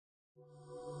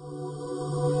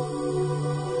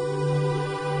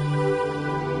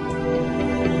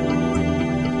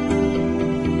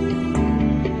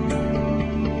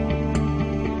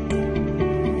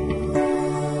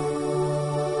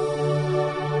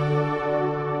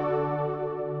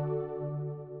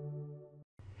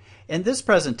In this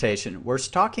presentation, we're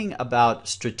talking about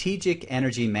strategic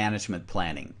energy management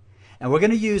planning, and we're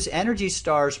going to use Energy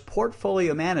Star's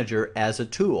Portfolio Manager as a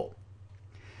tool.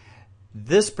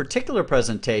 This particular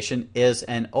presentation is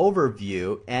an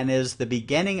overview and is the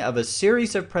beginning of a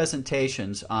series of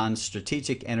presentations on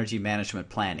strategic energy management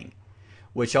planning,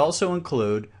 which also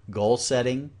include goal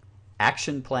setting,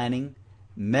 action planning,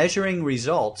 measuring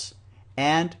results,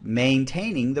 and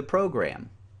maintaining the program.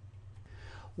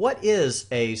 What is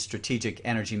a strategic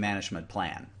energy management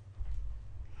plan?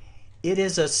 It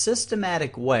is a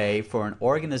systematic way for an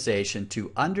organization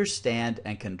to understand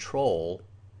and control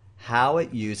how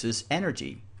it uses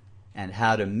energy and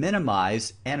how to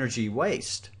minimize energy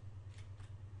waste.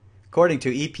 According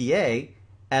to EPA,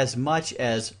 as much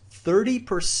as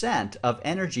 30% of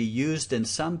energy used in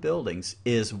some buildings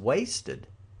is wasted.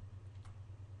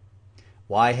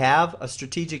 Why have a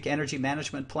strategic energy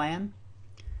management plan?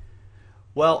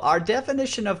 Well, our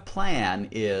definition of plan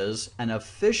is an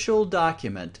official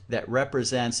document that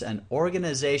represents an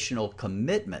organizational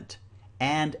commitment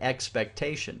and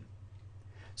expectation.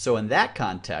 So in that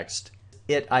context,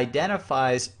 it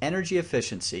identifies energy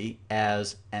efficiency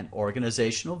as an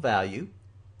organizational value,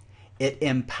 it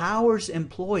empowers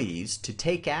employees to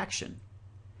take action,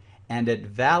 and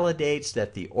it validates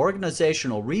that the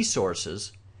organizational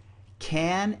resources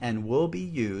can and will be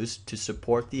used to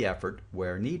support the effort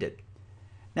where needed.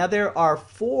 Now, there are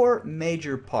four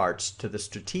major parts to the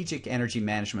strategic energy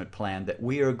management plan that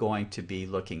we are going to be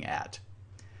looking at.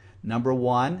 Number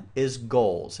one is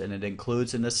goals, and it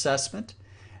includes an assessment.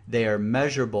 They are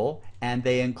measurable, and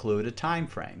they include a time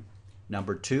frame.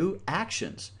 Number two,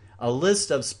 actions, a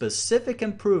list of specific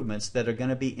improvements that are going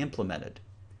to be implemented.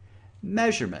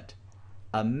 Measurement,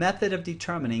 a method of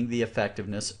determining the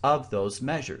effectiveness of those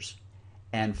measures.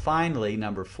 And finally,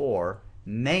 number four,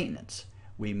 maintenance.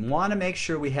 We want to make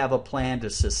sure we have a plan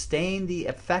to sustain the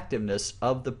effectiveness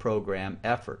of the program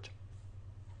effort.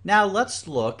 Now let's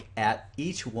look at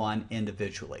each one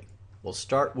individually. We'll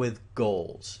start with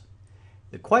goals.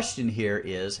 The question here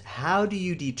is, how do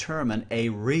you determine a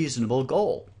reasonable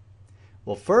goal?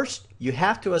 Well, first, you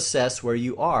have to assess where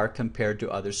you are compared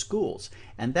to other schools,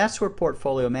 and that's where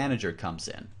Portfolio Manager comes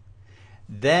in.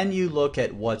 Then you look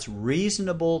at what's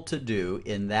reasonable to do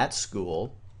in that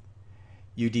school.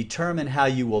 You determine how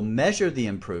you will measure the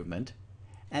improvement,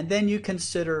 and then you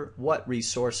consider what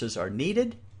resources are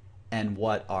needed and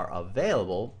what are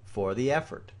available for the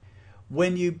effort.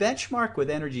 When you benchmark with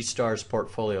Energy Star's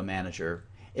Portfolio Manager,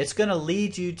 it's going to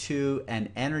lead you to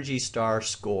an Energy Star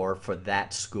score for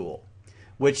that school,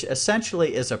 which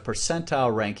essentially is a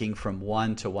percentile ranking from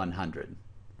 1 to 100.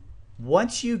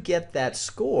 Once you get that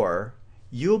score,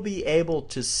 you'll be able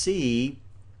to see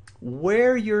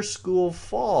where your school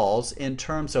falls in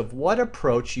terms of what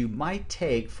approach you might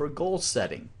take for goal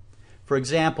setting. For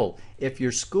example, if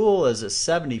your school is a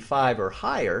 75 or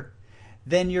higher,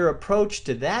 then your approach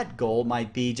to that goal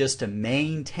might be just to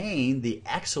maintain the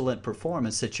excellent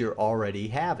performance that you're already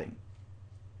having.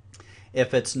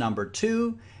 If it's number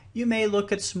 2, you may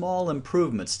look at small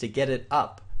improvements to get it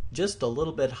up just a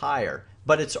little bit higher,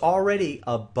 but it's already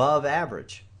above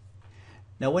average.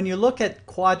 Now, when you look at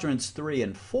quadrants 3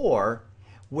 and 4,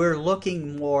 we're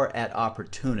looking more at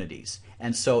opportunities.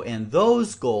 And so in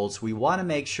those goals, we want to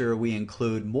make sure we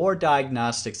include more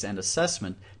diagnostics and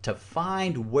assessment to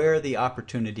find where the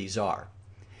opportunities are.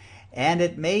 And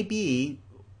it may be,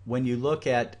 when you look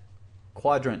at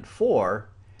quadrant 4,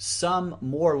 some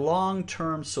more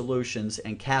long-term solutions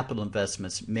and capital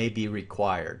investments may be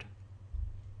required.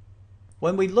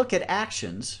 When we look at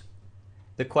actions,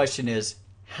 the question is,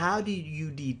 how do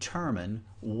you determine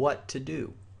what to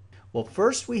do? Well,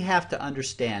 first we have to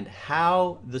understand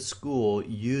how the school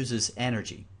uses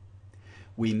energy.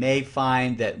 We may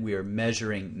find that we are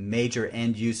measuring major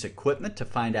end-use equipment to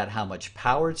find out how much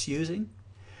power it's using.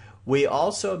 We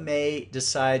also may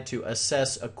decide to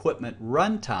assess equipment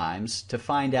run times to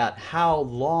find out how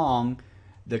long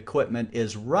the equipment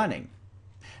is running.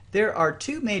 There are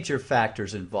two major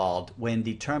factors involved when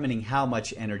determining how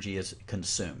much energy is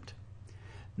consumed.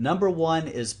 Number one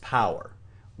is power,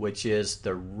 which is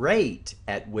the rate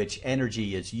at which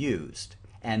energy is used.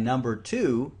 And number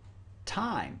two,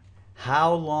 time,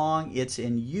 how long it's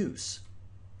in use.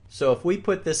 So if we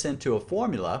put this into a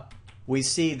formula, we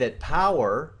see that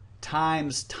power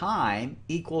times time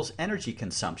equals energy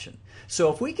consumption.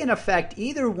 So if we can affect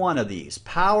either one of these,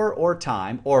 power or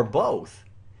time, or both,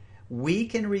 we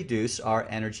can reduce our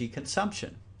energy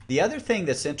consumption. The other thing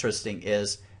that's interesting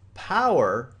is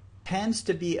power tends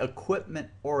to be equipment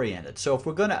oriented. So if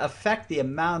we're going to affect the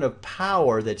amount of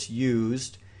power that's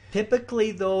used,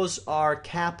 typically those are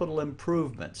capital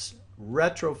improvements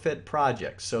retrofit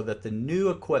projects so that the new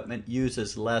equipment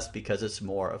uses less because it's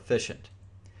more efficient.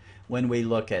 When we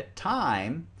look at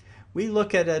time, we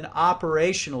look at an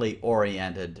operationally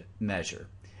oriented measure.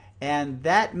 And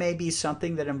that may be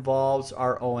something that involves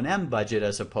our O&M budget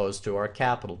as opposed to our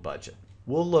capital budget.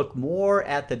 We'll look more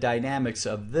at the dynamics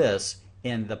of this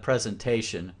in the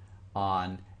presentation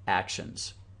on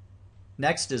actions.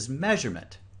 Next is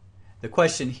measurement. The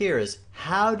question here is,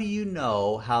 how do you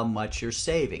know how much you're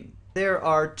saving? There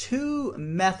are two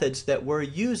methods that we're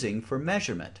using for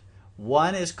measurement.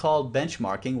 One is called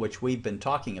benchmarking, which we've been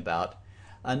talking about.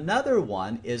 Another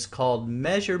one is called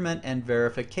measurement and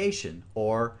verification,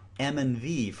 or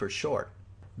M&V for short.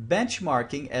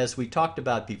 Benchmarking, as we talked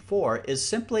about before, is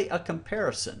simply a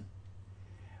comparison.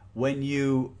 When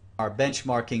you are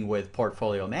benchmarking with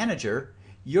Portfolio Manager,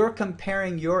 you're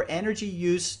comparing your energy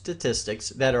use statistics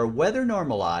that are weather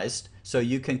normalized, so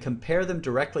you can compare them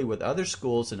directly with other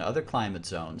schools in other climate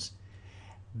zones,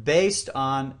 based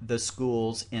on the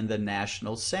schools in the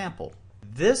national sample.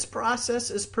 This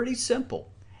process is pretty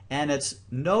simple, and it's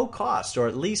no cost, or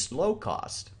at least low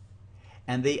cost.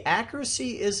 And the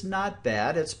accuracy is not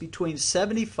bad. It's between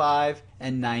 75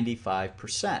 and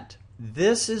 95%.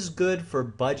 This is good for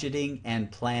budgeting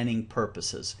and planning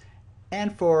purposes,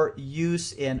 and for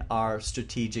use in our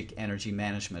strategic energy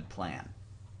management plan.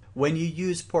 When you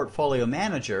use Portfolio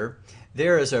Manager,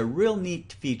 there is a real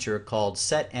neat feature called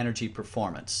Set Energy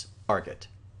Performance Target.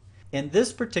 In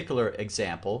this particular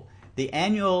example, the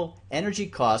annual energy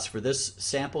cost for this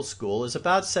sample school is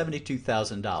about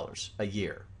 $72,000 a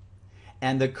year.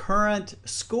 And the current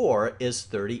score is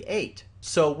 38.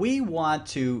 So we want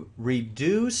to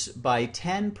reduce by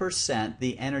 10%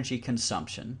 the energy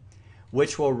consumption,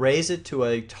 which will raise it to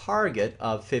a target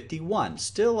of 51,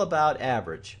 still about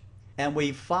average. And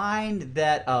we find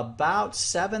that about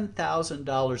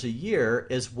 $7,000 a year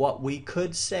is what we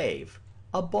could save,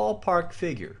 a ballpark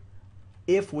figure,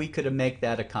 if we could make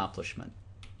that accomplishment.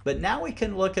 But now we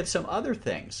can look at some other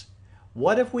things.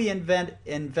 What if we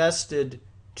invested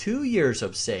 2 years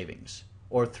of savings,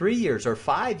 or 3 years, or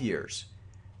 5 years?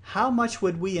 How much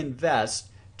would we invest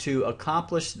to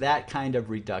accomplish that kind of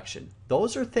reduction?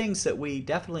 Those are things that we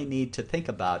definitely need to think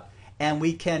about, and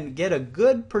we can get a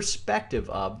good perspective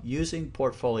of using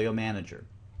Portfolio Manager.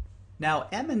 Now,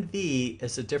 M&V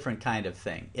is a different kind of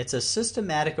thing. It's a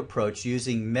systematic approach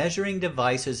using measuring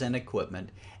devices and equipment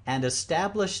and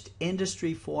established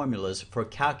industry formulas for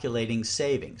calculating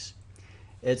savings.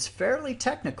 It's fairly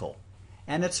technical,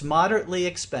 and it's moderately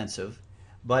expensive,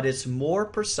 but it's more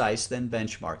precise than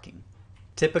benchmarking.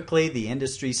 Typically, the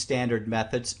industry standard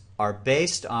methods are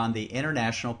based on the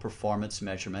International Performance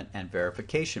Measurement and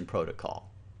Verification Protocol.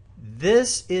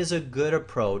 This is a good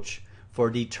approach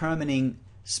for determining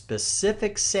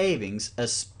specific savings,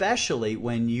 especially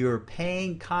when you're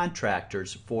paying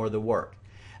contractors for the work.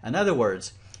 In other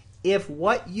words, if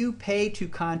what you pay to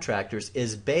contractors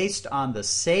is based on the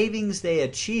savings they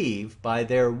achieve by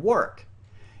their work,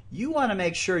 you want to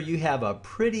make sure you have a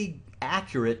pretty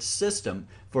accurate system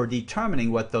for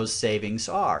determining what those savings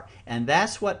are. And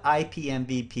that's what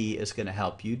IPMVP is going to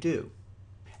help you do.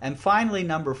 And finally,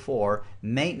 number 4,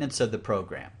 maintenance of the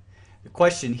program. The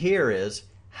question here is,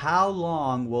 how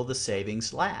long will the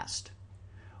savings last?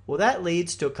 Well, that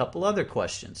leads to a couple other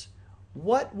questions.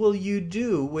 What will you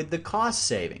do with the cost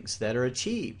savings that are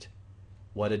achieved?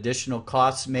 What additional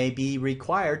costs may be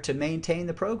required to maintain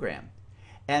the program?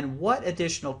 And what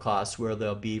additional costs will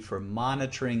there be for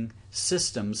monitoring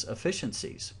systems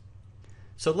efficiencies?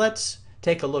 So let's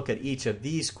take a look at each of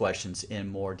these questions in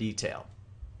more detail.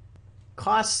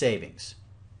 Cost savings.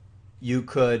 You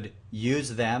could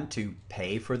use them to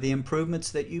pay for the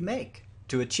improvements that you make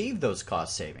to achieve those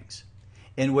cost savings,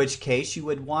 in which case you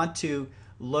would want to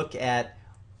look at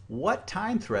what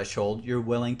time threshold you're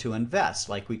willing to invest,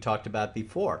 like we talked about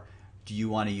before. Do you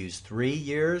want to use 3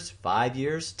 years, 5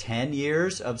 years, 10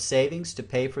 years of savings to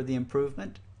pay for the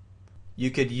improvement?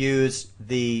 You could use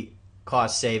the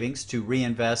cost savings to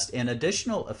reinvest in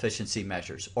additional efficiency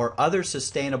measures or other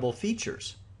sustainable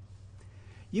features.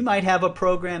 You might have a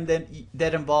program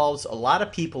that involves a lot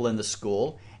of people in the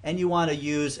school, and you want to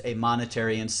use a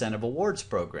monetary incentive awards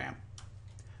program.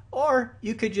 Or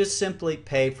you could just simply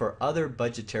pay for other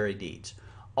budgetary needs.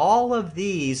 All of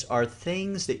these are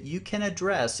things that you can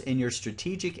address in your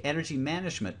strategic energy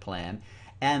management plan,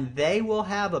 and they will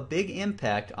have a big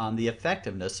impact on the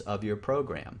effectiveness of your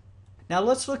program. Now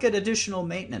let's look at additional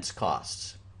maintenance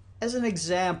costs. As an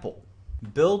example,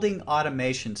 building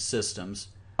automation systems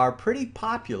are pretty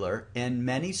popular in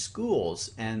many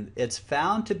schools, and it's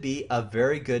found to be a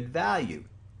very good value.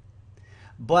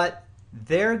 But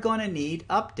they're going to need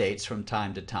updates from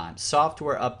time to time.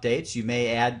 Software updates, you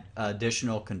may add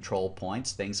additional control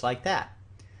points, things like that.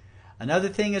 Another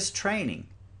thing is training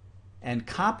and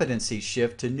competency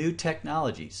shift to new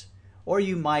technologies. Or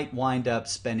you might wind up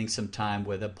spending some time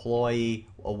with employee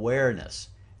awareness.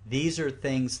 These are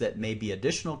things that may be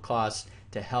additional costs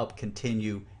to help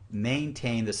continue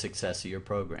maintain the success of your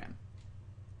program.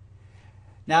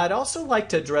 Now, I'd also like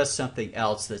to address something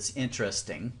else that's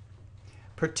interesting,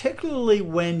 particularly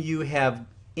when you have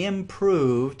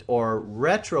improved or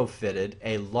retrofitted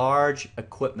a large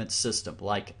equipment system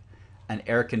like an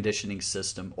air conditioning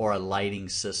system or a lighting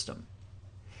system.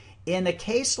 In a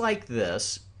case like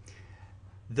this,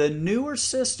 the newer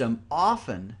system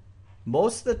often,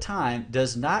 most of the time,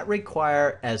 does not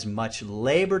require as much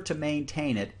labor to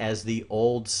maintain it as the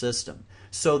old system.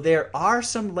 So there are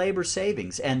some labor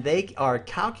savings, and they are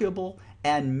calculable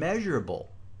and measurable.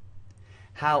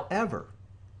 However,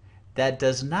 that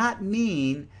does not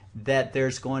mean that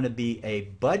there's going to be a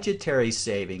budgetary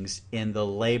savings in the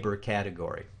labor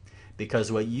category.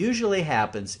 Because what usually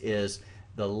happens is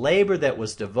the labor that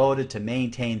was devoted to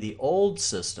maintain the old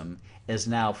system is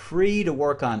now free to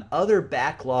work on other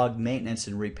backlog maintenance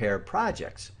and repair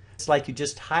projects. It's like you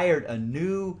just hired a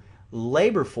new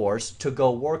labor force to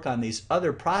go work on these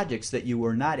other projects that you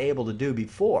were not able to do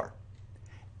before.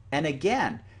 And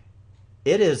again,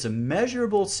 it is a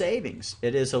measurable savings.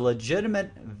 It is a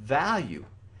legitimate value.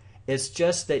 It's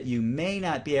just that you may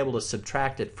not be able to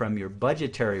subtract it from your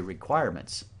budgetary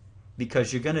requirements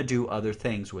because you're going to do other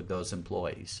things with those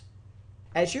employees.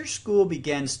 As your school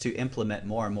begins to implement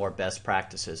more and more best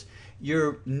practices,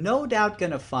 you're no doubt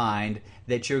going to find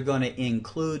that you're going to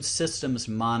include systems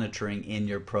monitoring in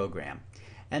your program.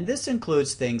 And this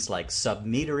includes things like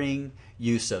submetering,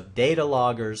 use of data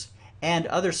loggers, and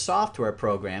other software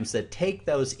programs that take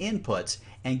those inputs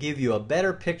and give you a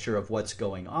better picture of what's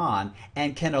going on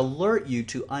and can alert you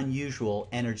to unusual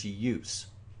energy use.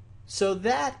 So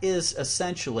that is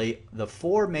essentially the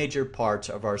four major parts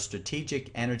of our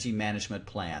strategic energy management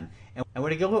plan. And we're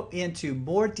going to go into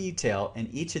more detail in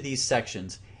each of these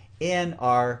sections in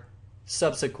our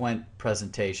subsequent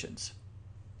presentations.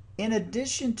 In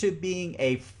addition to being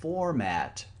a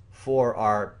format for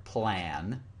our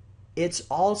plan, it's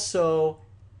also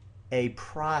a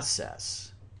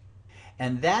process.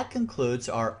 And that concludes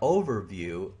our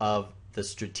overview of the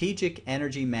Strategic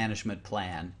Energy Management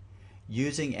Plan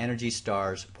using Energy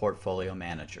Star's Portfolio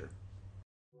Manager.